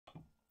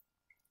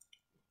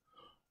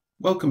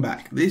Welcome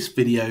back. This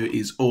video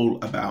is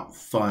all about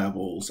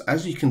firewalls.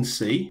 As you can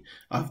see,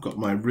 I've got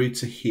my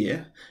router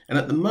here, and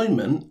at the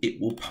moment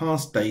it will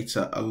pass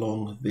data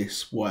along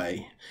this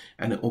way,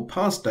 and it will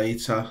pass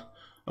data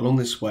along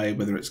this way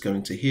whether it's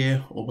going to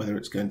here or whether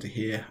it's going to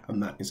here,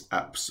 and that is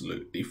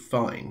absolutely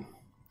fine.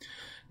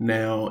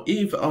 Now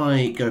if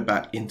I go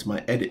back into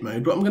my edit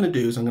mode, what I'm going to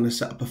do is I'm going to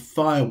set up a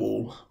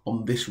firewall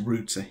on this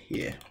router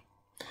here.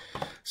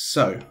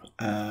 So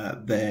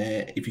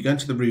if you go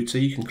into the router,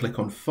 you can click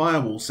on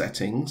Firewall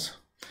Settings,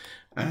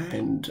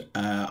 and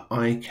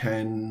I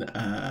can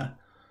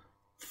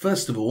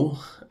first of all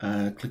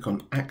click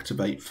on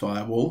Activate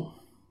Firewall,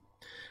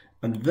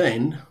 and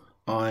then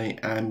I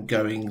am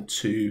going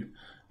to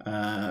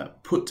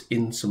put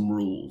in some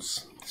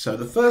rules. So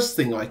the first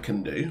thing I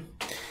can do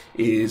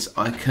is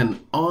I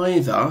can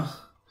either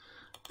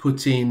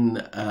put in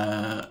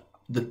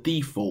the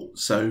default.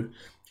 So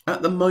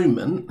at the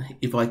moment,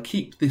 if I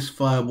keep this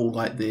firewall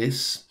like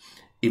this,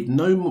 if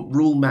no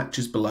rule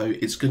matches below,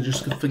 it's going to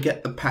just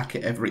forget the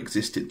packet ever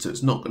existed, so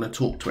it's not going to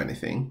talk to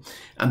anything.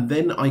 And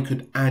then I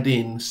could add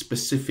in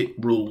specific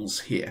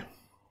rules here.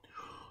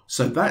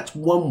 So that's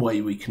one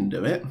way we can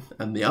do it.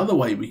 And the other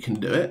way we can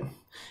do it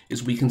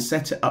is we can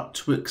set it up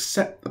to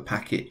accept the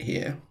packet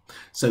here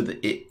so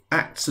that it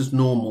acts as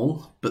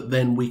normal, but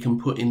then we can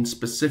put in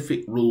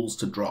specific rules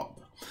to drop.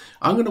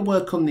 I'm going to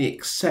work on the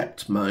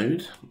accept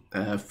mode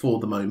for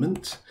the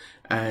moment,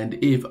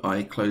 and if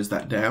I close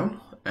that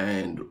down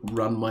and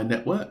run my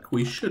network,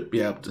 we should be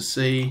able to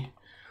see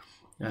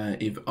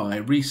if I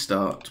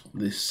restart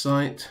this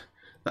site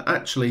that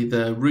actually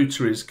the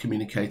router is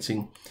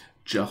communicating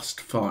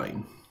just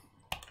fine.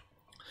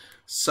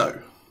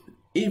 So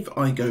if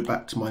I go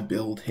back to my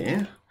build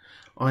here,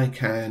 I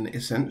can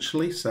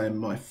essentially say in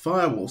my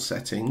firewall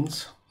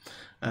settings,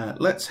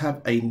 let's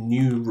have a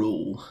new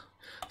rule.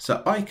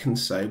 So I can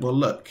say, well,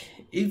 look,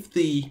 if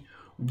the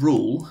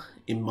rule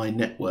in my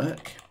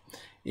network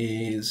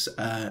is,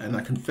 and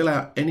I can fill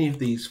out any of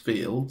these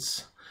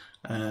fields,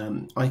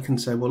 I can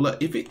say, well,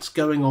 look, if it's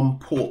going on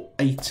port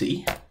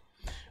 80,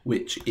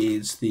 which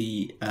is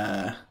the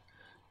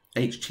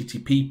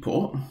HTTP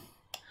port,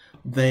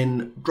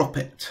 then drop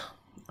it.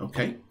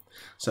 Okay,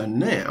 so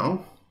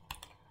now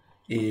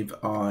if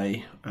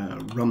I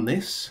run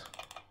this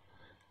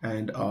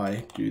and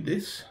I do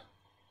this,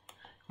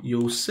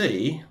 you'll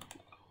see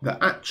that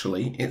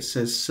actually it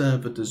says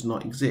server does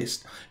not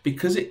exist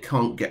because it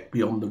can't get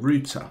beyond the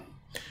router.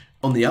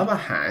 On the other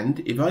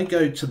hand, if I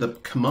go to the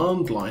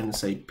command line and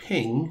say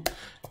ping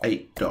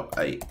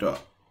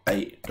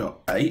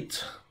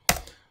 8.8.8.8,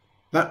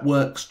 that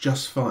works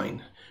just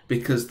fine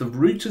because the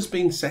router's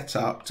been set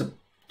up to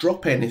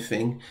drop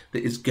anything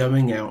that is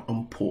going out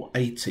on port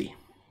 80.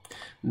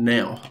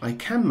 Now I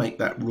can make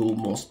that rule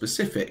more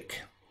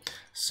specific,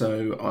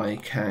 so I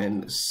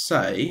can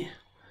say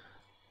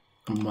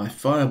my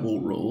firewall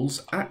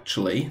rules,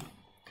 actually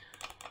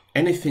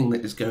anything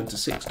that is going to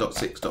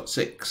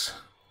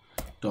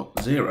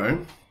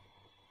 6.6.6.0,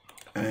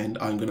 and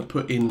I'm going to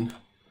put in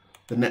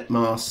the net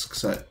mask,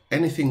 so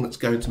anything that's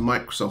going to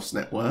Microsoft's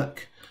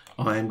network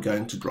I am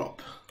going to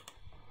drop.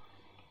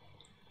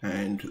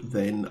 And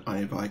then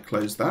if I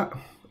close that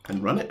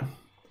and run it,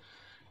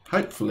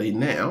 hopefully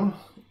now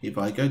if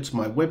I go to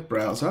my web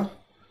browser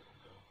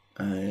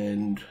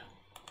and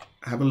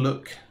have a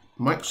look,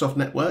 Microsoft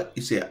network,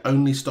 you see it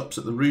only stops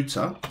at the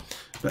router,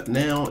 but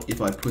now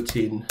if I put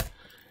in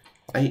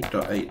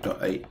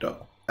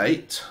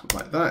 8.8.8.8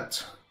 like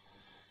that,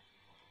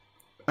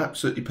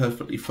 absolutely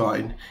perfectly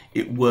fine.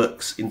 It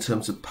works in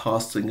terms of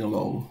passing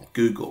along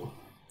Google.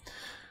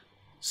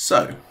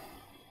 So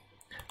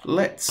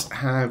let's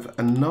have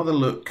another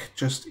look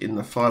just in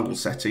the firewall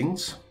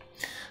settings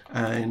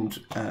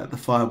and the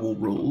firewall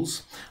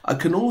rules. I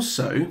can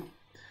also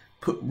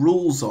put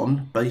rules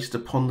on based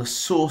upon the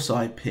source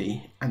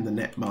IP and the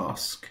net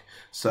mask.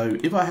 So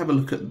if I have a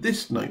look at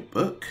this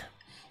notebook,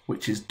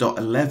 which is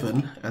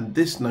 .11, and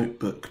this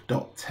notebook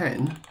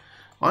 .10,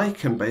 I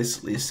can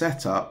basically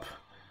set up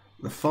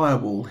the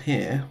firewall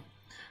here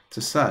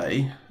to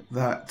say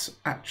that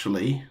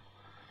actually,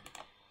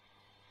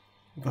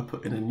 if I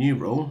put in a new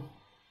rule,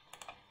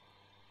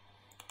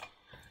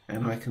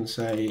 and I can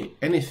say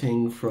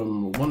anything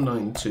from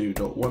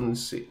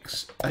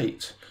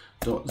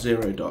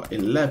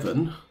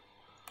 192.168.0.11,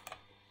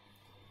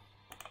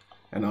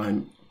 and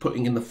I'm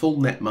putting in the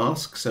full net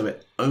mask so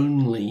it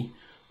only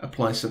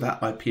applies to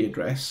that IP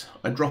address,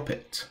 I drop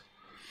it.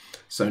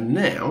 So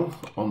now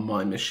on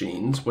my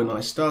machines, when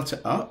I start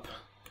it up,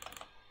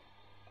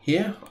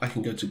 here I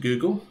can go to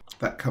Google,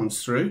 that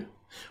comes through.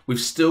 We've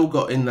still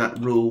got in that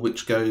rule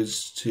which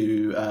goes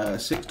to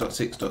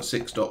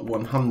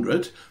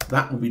 6.6.6.100,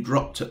 that will be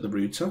dropped at the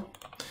router.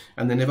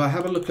 And then if I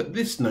have a look at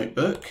this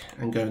notebook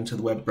and go into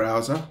the web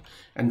browser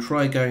and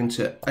try going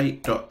to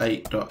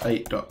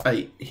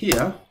 8.8.8.8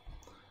 here,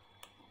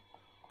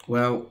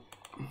 well,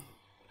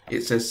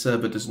 it says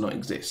server does not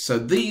exist. So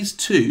these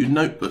two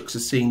notebooks are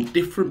seeing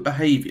different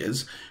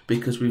behaviors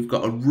because we've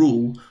got a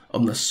rule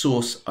on the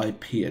source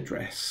IP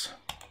address.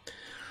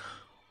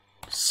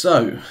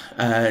 So,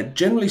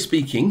 generally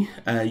speaking,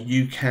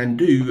 you can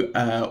do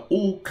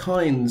all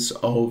kinds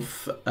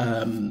of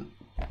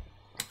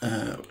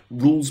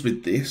rules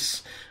with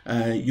this.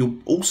 You'll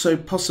also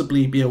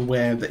possibly be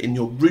aware that in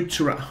your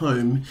router at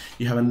home,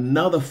 you have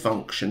another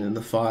function in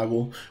the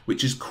firewall,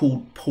 which is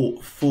called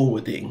port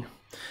forwarding.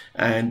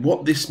 And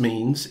what this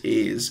means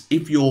is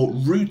if your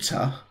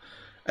router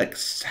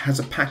has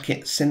a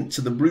packet sent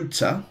to the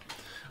router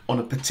on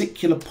a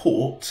particular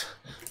port,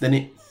 then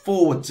it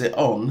forwards it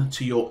on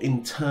to your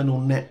internal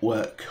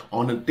network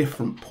on a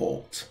different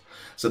port.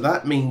 So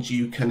that means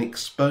you can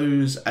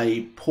expose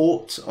a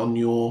port on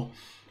your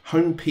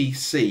home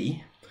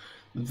PC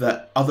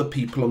that other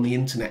people on the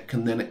internet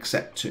can then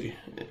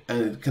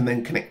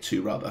connect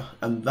to rather,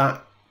 and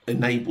that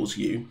enables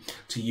you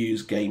to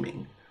use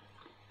gaming.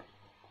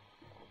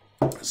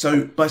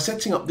 So by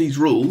setting up these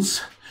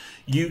rules,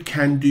 you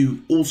can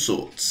do all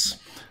sorts.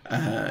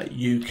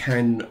 You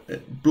can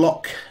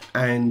block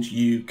and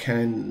you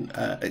can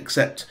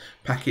accept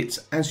packets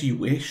as you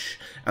wish,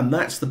 and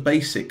that's the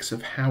basics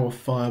of how a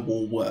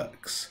firewall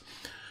works.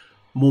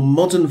 More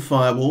modern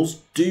firewalls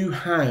do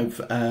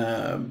have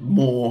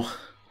more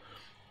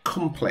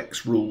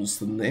complex rules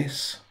than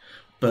this,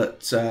 but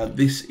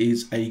this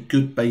is a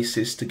good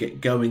basis to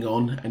get going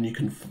on, and you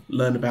can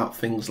learn about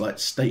things like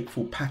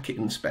stateful packet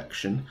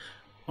inspection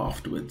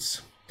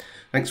afterwards.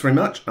 Thanks very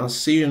much. I'll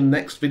see you in the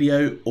next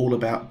video all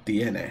about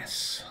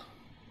DNS.